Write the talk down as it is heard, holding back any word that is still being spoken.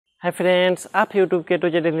Hi friends, आप YouTube के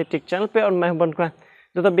take channel पे और मैं हूं बनकुआ।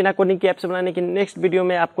 तो बिना कोडिंग की ऐप्स बनाने की नेक्स्ट वीडियो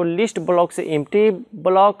में आपको लिस्ट ब्लॉक से एम्प्टी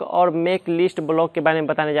ब्लॉक और मेक लिस्ट ब्लॉक के बारे में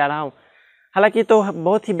बताने जा रहा हूं। हालांकि तो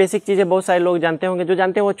बहुत ही बेसिक चीज़ें बहुत सारे लोग जानते होंगे, जो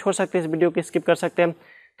जानते हैं वो छोड़ सकते हैं, इस वीडियो को स्किप कर सकते हैं।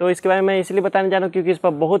 तो इसके बारे में इसलिए बताने जा रहा हूँ क्योंकि इस पर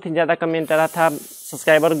बहुत ही ज़्यादा कमेंट आ रहा था।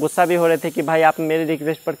 सब्सक्राइबर गुस्सा भी हो रहे थे कि भाई आप मेरे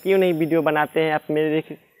रिक्वेस्ट पर क्यों नहीं वीडियो बनाते हैं,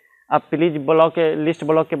 आप प्लीज़ ब्लॉक लिस्ट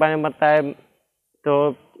ब्लॉक के बारे में बताएं।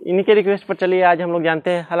 तो इन्हीं के रिक्वेस्ट पर चलिए आज हम लोग जानते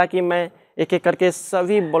हैं। हालांकि मैं एक एक करके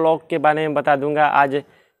सभी ब्लॉक के बारे में बता दूंगा। आज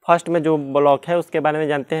फर्स्ट में जो ब्लॉक है उसके बारे में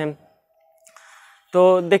जानते हैं।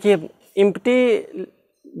 तो देखिए, एम्प्टी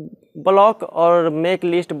ब्लॉक और मेक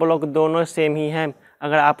लिस्ट ब्लॉक दोनों सेम ही हैं।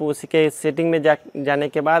 अगर आप उसी के सेटिंग में जाने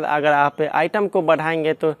के बाद अगर आप आइटम को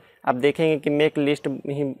बढ़ाएंगे तो आप देखेंगे कि मेक लिस्ट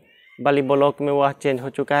ही वाली ब्लॉक में वह चेंज हो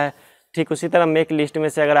चुका है। ठीक उसी तरह मेक लिस्ट में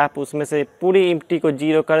से अगर आप उसमें से पूरी एम्प्टी को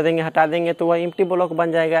जीरो कर देंगे, हटा देंगे, तो वह एम्प्टी ब्लॉक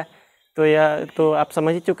बन जाएगा। तो यह तो आप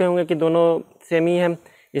समझ ही चुके होंगे कि दोनों सेम ही हैं।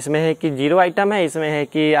 इसमें है कि जीरो आइटम है, इसमें है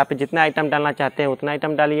कि आप जितना आइटम डालना चाहते हैं उतना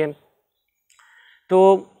आइटम डालिए।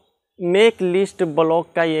 तो मेक लिस्ट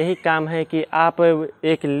ब्लॉक का यही काम है कि आप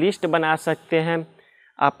एक लिस्ट बना सकते हैं।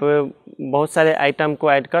 आप बहुत सारे आइटम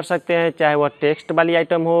को ऐड कर सकते हैं, चाहे वह टेक्स्ट वाली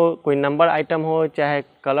आइटम हो, कोई नंबर आइटम हो, चाहे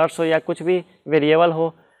कलर्स हो या कुछ भी वेरिएबल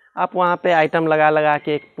हो। आप वहाँ पे आइटम लगा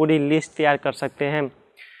के एक पूरी लिस्ट तैयार कर सकते हैं।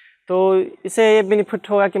 तो इससे ये बेनिफिट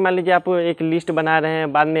होगा कि मान लीजिए आप एक लिस्ट बना रहे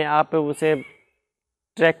हैं, बाद में आप उसे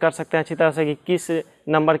ट्रैक कर सकते हैं अच्छी तरह से कि किस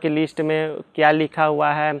नंबर की लिस्ट में क्या लिखा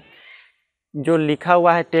हुआ है, जो लिखा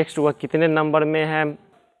हुआ है टेक्स्ट वह कितने नंबर में है,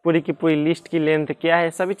 पूरी की पूरी लिस्ट की लेंथ क्या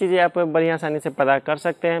है। सभी चीज़ें आप बड़ी आसानी से पता कर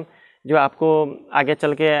सकते हैं, जो आपको आगे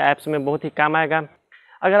चल के ऐप्स में बहुत ही काम आएगा।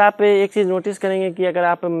 अगर आप एक चीज़ नोटिस करेंगे कि अगर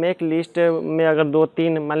आप मेक लिस्ट में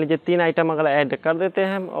अगर मान लीजिए तीन आइटम अगर ऐड कर देते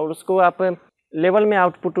हैं और उसको आप लेवल में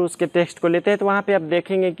आउटपुट उसके टेक्स्ट को लेते हैं, तो वहाँ पे आप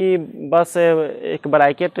देखेंगे कि बस एक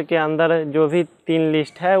ब्रैकेट के अंदर जो भी तीन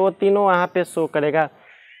लिस्ट है वो तीनों वहाँ पे शो करेगा।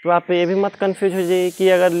 तो आप ये भी मत कंफ्यूज हो जाइए कि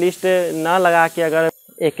अगर लिस्ट ना लगा के अगर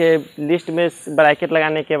एक लिस्ट में ब्रैकेट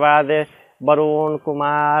लगाने के बाद वरुण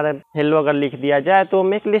कुमार हेलो अगर लिख दिया जाए तो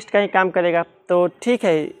मेक लिस्ट का ही काम करेगा। तो ठीक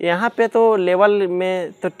है, यहाँ पे तो लेवल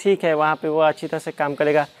में तो ठीक है, वहाँ पे वो अच्छी तरह से काम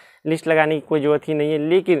करेगा, लिस्ट लगाने की कोई ज़रूरत ही नहीं है।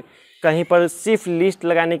 लेकिन कहीं पर सिर्फ लिस्ट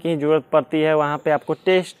लगाने की ही ज़रूरत पड़ती है, वहाँ पे आपको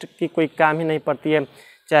टेक्स्ट की कोई काम ही नहीं पड़ती है।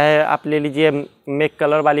 चाहे आप ले लीजिए मेक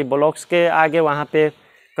कलर वाली ब्लॉक्स के आगे, वहाँ पे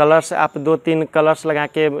कलर्स आप 2-3 कलर्स लगा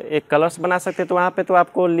के एक कलर्स बना सकते हैं, तो वहाँ पे तो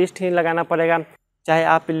आपको लिस्ट ही लगाना पड़ेगा। चाहे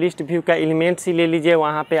आप लिस्ट व्यू का एलिमेंट्स ही ले लीजिए,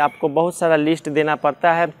 वहाँ पे आपको बहुत सारा लिस्ट देना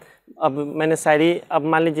पड़ता है। अब मैंने शायरी, अब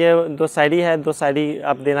मान लीजिए 2 शायरी है, 2 शायरी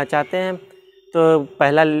आप देना चाहते हैं, तो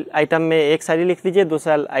पहला आइटम में एक शायरी लिख दीजिए,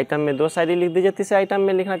 दूसरा आइटम में 2 शायरी लिख दीजिए, तीसरा आइटम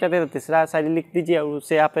में लिखना चाहते हैं तो तीसरा शायरी लिख दीजिए, और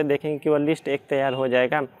उससे आप देखेंगे कि वह लिस्ट एक तैयार हो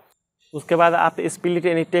जाएगा। उसके बाद आप स्प्लिट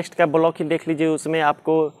एनी टेक्स्ट का ब्लॉक ही देख लीजिए, उसमें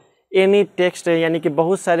आपको एनी टेक्स्ट यानी कि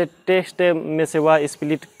बहुत सारे टेक्स्ट में से वह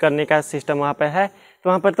स्प्लिट करने का सिस्टम वहाँ पर है। तो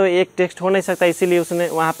वहाँ पर तो एक टेक्स्ट हो नहीं सकता, इसीलिए उसने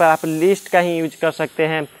वहाँ पर आप लिस्ट का ही यूज कर सकते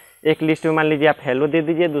हैं। एक लिस्ट में मान लीजिए आप हेलो दे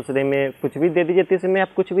दीजिए, दूसरे में कुछ भी दे दीजिए, तीसरे में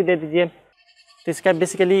आप कुछ भी दे दीजिए। तो इसका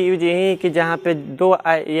बेसिकली यूज यही है कि जहाँ पे 2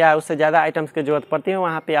 या उससे ज़्यादा आइटम्स की ज़रूरत पड़ती है,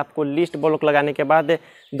 वहाँ पे आपको लिस्ट ब्लॉक लगाने के बाद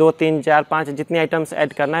 2, 3, 4, 5 जितने आइटम्स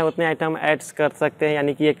ऐड करना है उतने आइटम ऐड्स कर सकते हैं,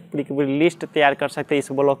 यानी कि एक पूरी लिस्ट तैयार कर सकते हैं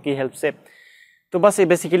इस ब्लॉक की हेल्प से। तो बस ये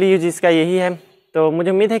बेसिकली यूज इसका यही है। तो मुझे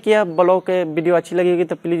उम्मीद है कि यह ब्लॉग वीडियो अच्छी लगी होगी,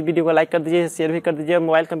 तो प्लीज़ वीडियो को लाइक कर दीजिए, शेयर भी कर दीजिए।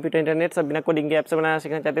 मोबाइल, कंप्यूटर, इंटरनेट सब बिना कोडिंग के ऐप से बनाना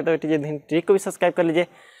सीखना चाहते हैं तो ट्रिक को भी सब्सक्राइब कर लीजिए।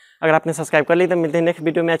 अगर आपने सब्सक्राइब कर ली तो मिलते हैं नेक्स्ट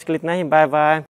वीडियो में। आज के लिए इतना ही, बाय बाय।